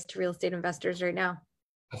advice to real estate investors right now?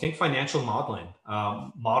 I think financial modeling.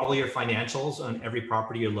 Model your financials on every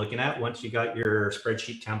property you're looking at. Once you got your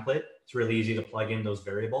spreadsheet template, it's really easy to plug in those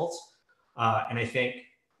variables. And I think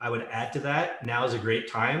I would add to that, now is a great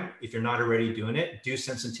time. If you're not already doing it, do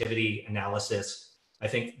sensitivity analysis. I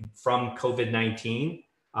think from COVID-19,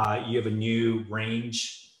 you have a new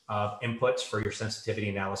range of inputs for your sensitivity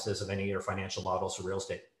analysis of any of your financial models for real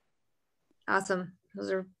estate. Awesome. Those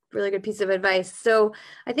are really good piece of advice. So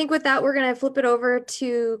I think with that, we're going to flip it over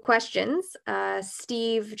to questions.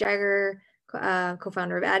 Steve Jagger,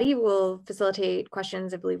 co-founder of Addy, will facilitate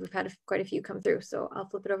questions. I believe we've had quite a few come through. So I'll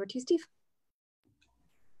flip it over to you, Steve.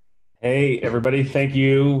 Hey, everybody. Thank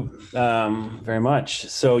you very much.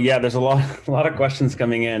 So yeah, there's a lot of questions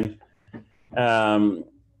coming in.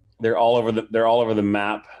 They're all over the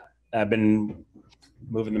map. I've been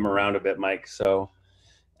moving them around a bit, Mike. So,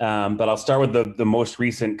 but I'll start with the most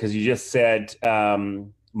recent, because you just said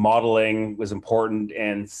modeling was important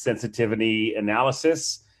and sensitivity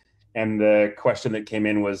analysis. And the question that came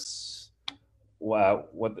in was,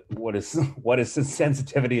 what is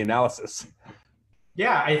sensitivity analysis?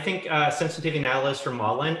 Yeah, I think sensitivity analysis for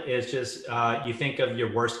modeling is just you think of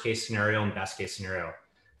your worst case scenario and best case scenario.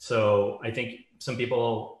 So I think some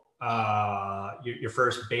people, your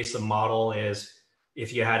first base of model is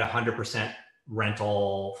if you had 100%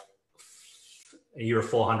 rental, you were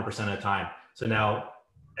full 100% of the time. So now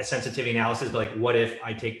a sensitivity analysis, like what if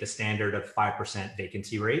I take the standard of 5%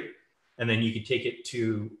 vacancy rate, and then you could take it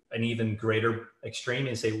to an even greater extreme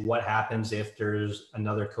and say, what happens if there's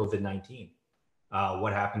another COVID-19?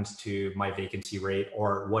 What happens to my vacancy rate?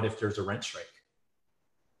 Or what if there's a rent strike?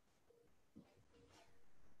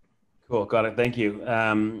 Cool, got it, thank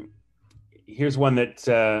you. Here's one that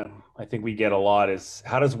I think we get a lot is,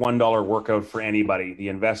 how does $1 work out for anybody, the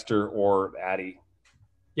investor or addy?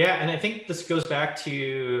 Yeah, and I think this goes back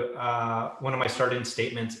to one of my starting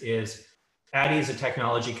statements is addy is a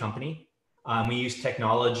technology company. We use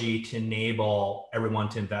technology to enable everyone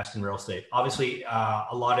to invest in real estate. Obviously, a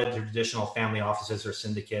lot of the traditional family offices or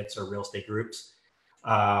syndicates or real estate groups,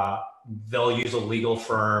 they'll use a legal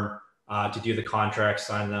firm to do the contracts,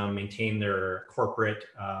 sign them, maintain their corporate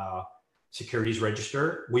securities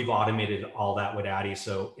register. We've automated all that with addy.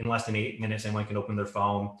 So in less than 8 minutes, anyone can open their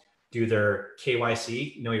phone, do their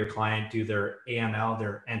KYC, know your client, do their AML,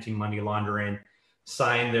 their anti-money laundering,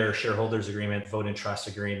 sign their shareholders agreement, vote in trust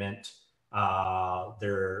agreement,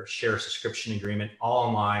 their share subscription agreement, all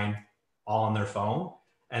online, all on their phone,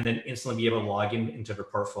 and then instantly be able to log into their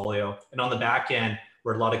portfolio. And on the back end,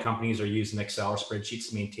 where a lot of companies are using Excel or spreadsheets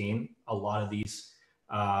to maintain a lot of these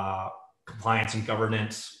compliance and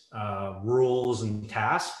governance rules and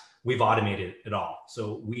tasks, we've automated it all.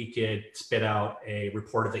 So we could spit out a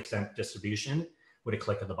report of exempt distribution with a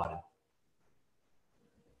click of the button.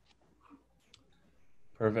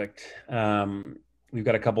 Perfect. We've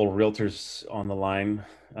got a couple of realtors on the line.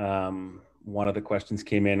 One of the questions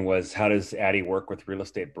came in was, how does addy work with real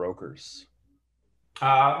estate brokers?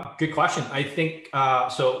 Good question. I think,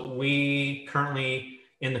 so we currently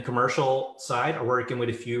in the commercial side are working with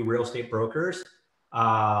a few real estate brokers.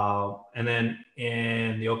 And then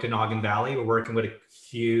in the Okanagan Valley, we're working with a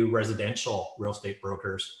few residential real estate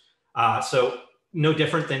brokers. So no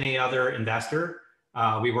different than any other investor.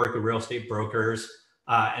 We work with real estate brokers.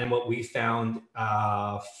 And what we found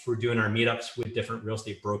for doing our meetups with different real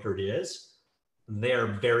estate brokers is they're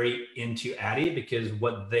very into addy because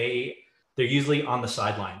they're usually on the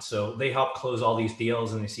sidelines. So they help close all these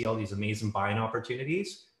deals and they see all these amazing buying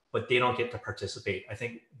opportunities, but they don't get to participate. I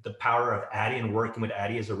think the power of addy and working with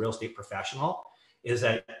addy as a real estate professional is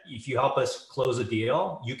that if you help us close a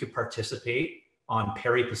deal, you could participate on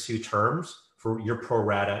pari passu terms for your pro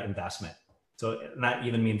rata investment. So that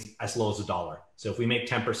even means as low as $1. So if we make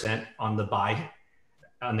 10% on the buy,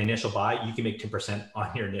 on the initial buy, you can make 10%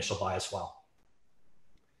 on your initial buy as well.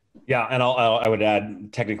 Yeah, and I would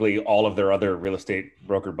add, technically, all of their other real estate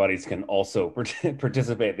broker buddies can also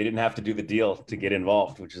participate. They didn't have to do the deal to get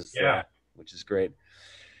involved, which is great.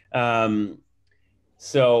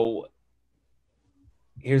 So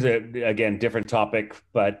here's again, different topic,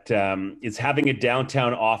 but is having a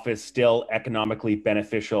downtown office still economically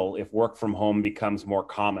beneficial if work from home becomes more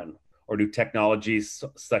common? Or do technologies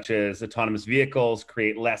such as autonomous vehicles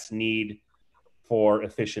create less need for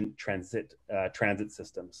efficient transit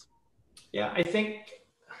systems? Yeah, I think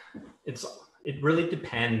it really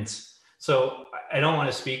depends. So I don't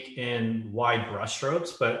want to speak in wide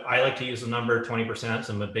brushstrokes, but I like to use the number 20%.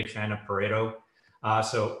 So I'm a big fan of Pareto.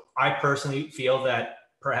 So I personally feel that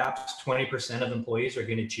perhaps 20% of employees are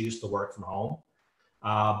going to choose to work from home.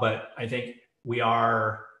 But I think we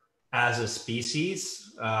are, as a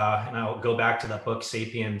species, and I'll go back to that book,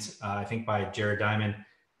 Sapiens, I think by Jared Diamond,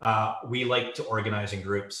 we like to organize in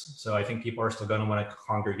groups. So I think people are still going to want to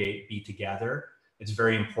congregate, be together. It's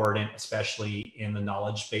very important, especially in the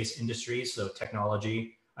knowledge-based industries. So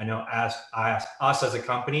technology, I know us as a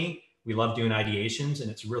company, we love doing ideations, and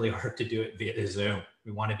it's really hard to do it via Zoom.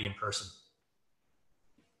 We want to be in person.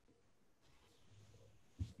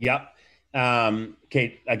 Yep.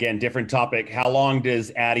 Okay, again, different topic. How long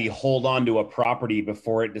does addy hold on to a property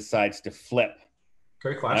before it decides to flip?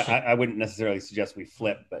 Great question. I wouldn't necessarily suggest we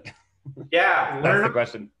flip, but yeah, that's the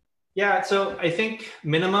question. Yeah, so I think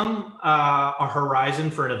minimum a horizon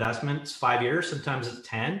for an investment is 5 years, sometimes it's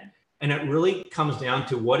 10. And it really comes down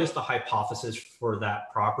to what is the hypothesis for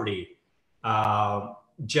that property.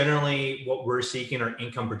 Generally, what we're seeking are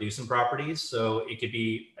income producing properties. So it could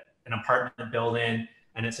be an apartment building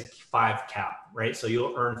and it's a 5 cap, right? So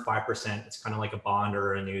you'll earn 5%. It's kind of like a bond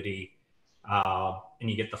or an annuity. And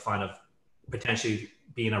you get the fun of potentially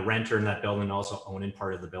being a renter in that building and also owning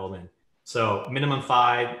part of the building. So minimum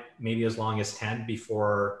 5, maybe as long as 10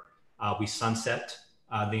 before we sunset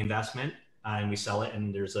the investment and we sell it,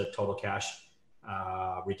 and there's a total cash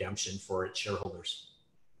redemption for its shareholders.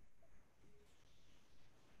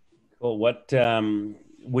 Cool. What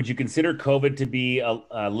would you consider COVID to be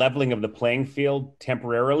a leveling of the playing field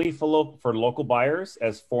temporarily for local buyers,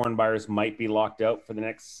 as foreign buyers might be locked out for the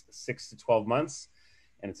next 6 to 12 months?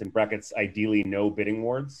 And it's in brackets, ideally no bidding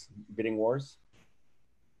wars.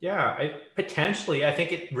 Yeah, potentially. I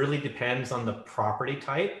think it really depends on the property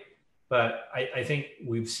type, but I think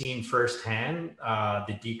we've seen firsthand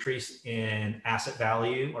the decrease in asset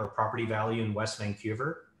value or property value in West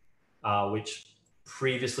Vancouver, which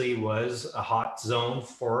previously was a hot zone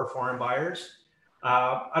for foreign buyers.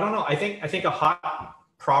 I don't know. I think a hot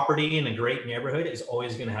property in a great neighborhood is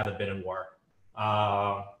always going to have a bid and war.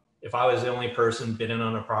 If I was the only person bidding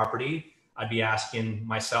on a property, I'd be asking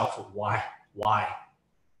myself, why,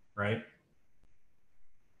 right?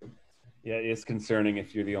 Yeah, it is concerning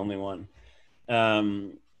if you're the only one.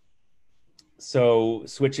 So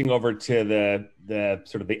switching over to the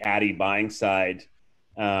sort of the addy buying side,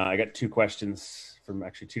 I got two questions from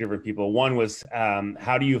actually two different people. One was,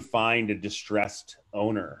 how do you find a distressed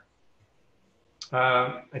owner?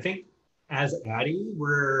 I think as addy,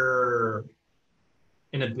 we're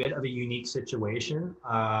in a bit of a unique situation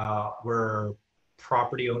where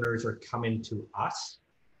property owners are coming to us.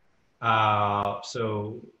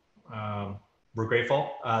 So we're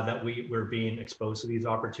grateful that we're being exposed to these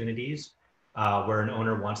opportunities where an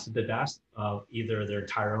owner wants to divest of either their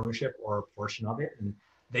entire ownership or a portion of it, and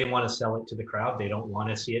they want to sell it to the crowd. They don't want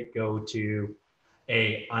to see it go to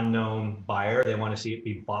a unknown buyer. They want to see it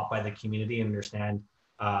be bought by the community and understand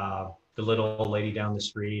the little old lady down the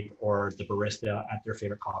street or the barista at their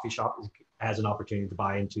favorite coffee shop has an opportunity to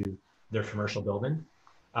buy into their commercial building.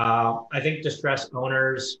 I think distressed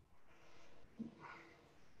owners,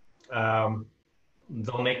 they'll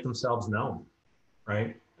make themselves known,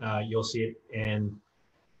 right? You'll see it in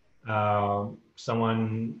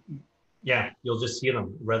someone, you'll just see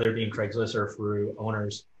them, whether it be in Craigslist or through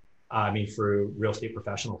owners, through real estate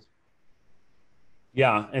professionals.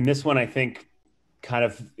 Yeah, and this one I think kind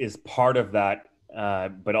of is part of that,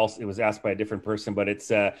 but also it was asked by a different person, but it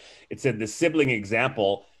said the sibling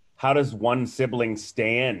example, how does one sibling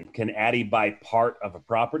stay in? Can addy buy part of a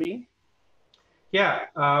property? Yeah,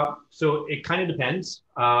 so it kind of depends,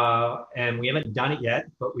 and we haven't done it yet,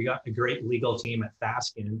 but we got a great legal team at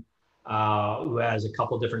Faskin who has a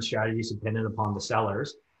couple different strategies dependent upon the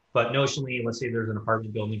sellers. But notionally, let's say there's an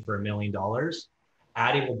apartment building for $1 million,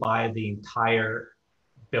 addy will buy the entire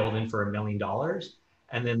building for $1 million,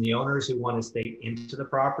 and then the owners who want to stay into the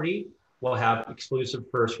property will have exclusive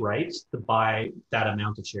first rights to buy that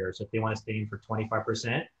amount of shares. So if they want to stay in for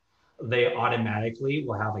 25%, they automatically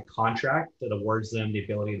will have a contract that awards them the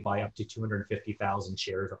ability to buy up to 250,000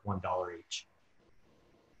 shares at $1 each.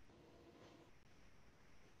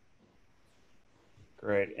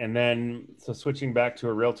 Great. And then, so switching back to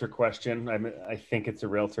a realtor question, I think it's a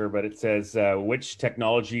realtor, but it says, which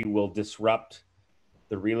technology will disrupt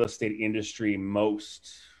the real estate industry most?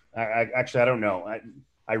 Actually, I don't know.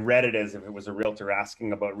 I read it as if it was a realtor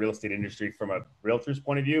asking about real estate industry from a realtor's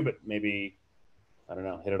point of view, but maybe, I don't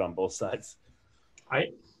know, hit it on both sides. I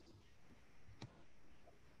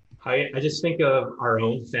just think of our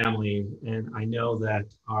own family, and I know that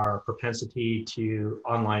our propensity to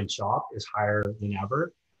online shop is higher than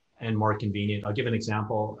ever and more convenient. I'll give an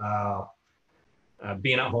example.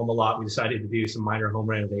 Being at home a lot, we decided to do some minor home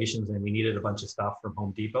renovations, and we needed a bunch of stuff from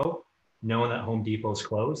Home Depot. Knowing that Home Depot's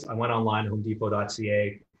closed, I went online,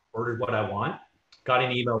 homedepot.ca, ordered what I want, got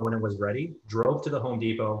an email when it was ready, drove to the Home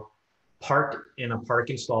Depot, parked in a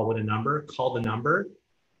parking stall with a number, called the number,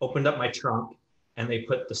 opened up my trunk, and they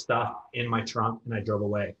put the stuff in my trunk, and I drove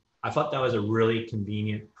away. I thought that was a really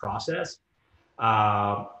convenient process.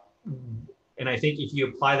 And I think if you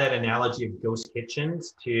apply that analogy of ghost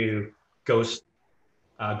kitchens to ghost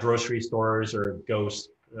grocery stores or ghost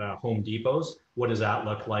Home Depots, what does that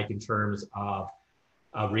look like in terms of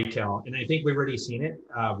retail? And I think we've already seen it.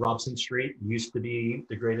 Robson Street used to be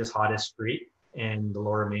the greatest, hottest street in the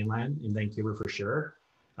Lower Mainland in Vancouver for sure.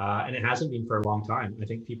 And it hasn't been for a long time. I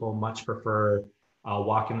think people much prefer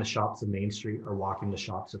walking the shops of Main Street or walking the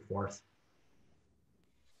shops of 4th.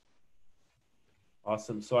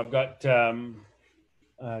 Awesome. So I've got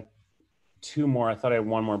two more. I thought I had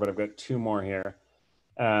one more, but I've got two more here.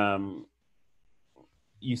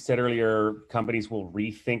 You said earlier companies will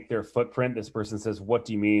rethink their footprint. This person says, what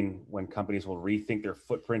do you mean when companies will rethink their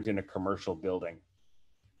footprint in a commercial building?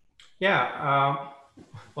 Yeah.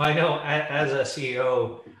 Well, I know as a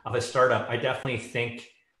CEO of a startup, I definitely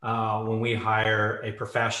think when we hire a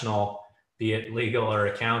professional, be it legal or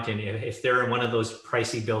accountant, if they're in one of those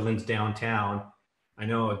pricey buildings downtown, I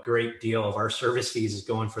know a great deal of our service fees is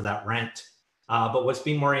going for that rent. But what's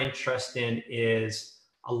been more interesting is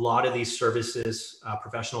a lot of these services,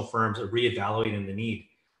 professional firms are reevaluating the need.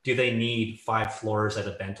 Do they need 5 floors at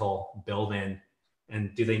a Bentall building?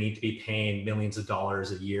 And do they need to be paying millions of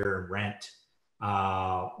dollars a year in rent?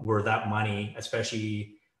 Where that money,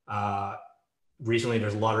 especially recently,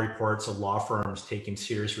 there's a lot of reports of law firms taking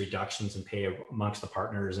serious reductions in pay amongst the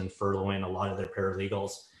partners and furloughing a lot of their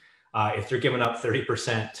paralegals. If they're giving up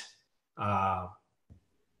 30%,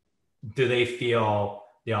 do they feel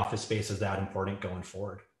the office space is that important going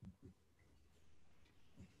forward?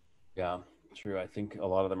 Yeah, true. I think a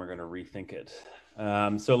lot of them are going to rethink it.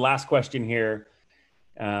 So last question here,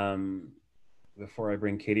 before I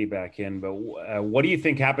bring Katie back in, but what do you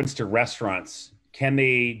think happens to restaurants? Can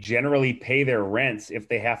they generally pay their rents if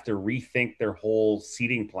they have to rethink their whole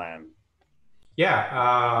seating plan?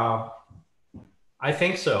 Yeah, I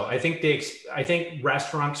think so. I think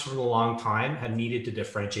restaurants for a long time have needed to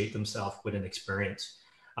differentiate themselves with an experience.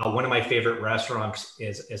 One of my favorite restaurants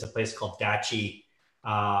is a place called Dachi,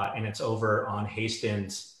 and it's over on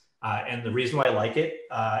Hastings. And the reason why I like it,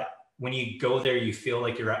 when you go there, you feel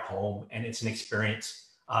like you're at home, and it's an experience.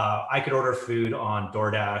 I could order food on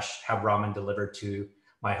DoorDash, have ramen delivered to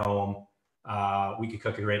my home. We could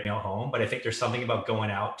cook a great meal at home, but I think there's something about going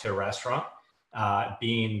out to a restaurant,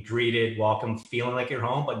 being greeted, welcome, feeling like you're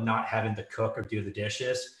home, but not having to cook or do the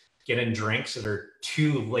dishes, getting drinks that are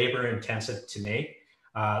too labor intensive to make.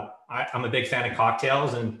 I'm a big fan of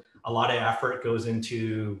cocktails, and a lot of effort goes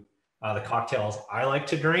into the cocktails I like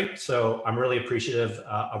to drink. So I'm really appreciative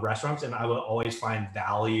of restaurants, and I will always find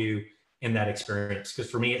value in that experience.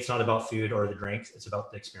 Because for me, it's not about food or the drinks, it's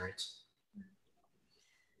about the experience.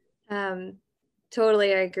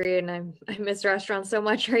 Totally, I agree. And I miss restaurants so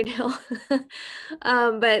much right now.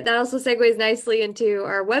 But that also segues nicely into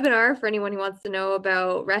our webinar for anyone who wants to know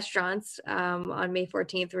about restaurants. On May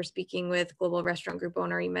 14th, we're speaking with Global Restaurant Group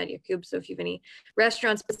owner Inman. So if you have any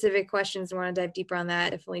restaurant specific questions and want to dive deeper on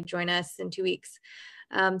that, definitely join us in 2 weeks.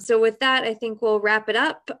 So with that, I think we'll wrap it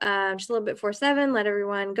up just a little bit before 7, let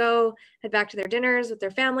everyone go, head back to their dinners with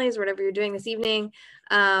their families, whatever you're doing this evening.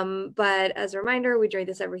 But as a reminder, we do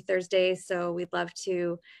this every Thursday, so we'd love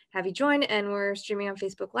to have you join, and we're streaming on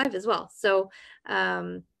Facebook Live as well. So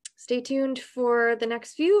stay tuned for the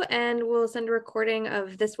next few, and we'll send a recording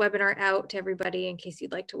of this webinar out to everybody in case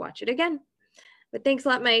you'd like to watch it again. But thanks a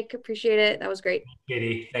lot, Mike. Appreciate it. That was great.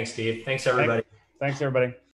 Katie, thanks, Steve. Thanks, everybody. Thanks everybody.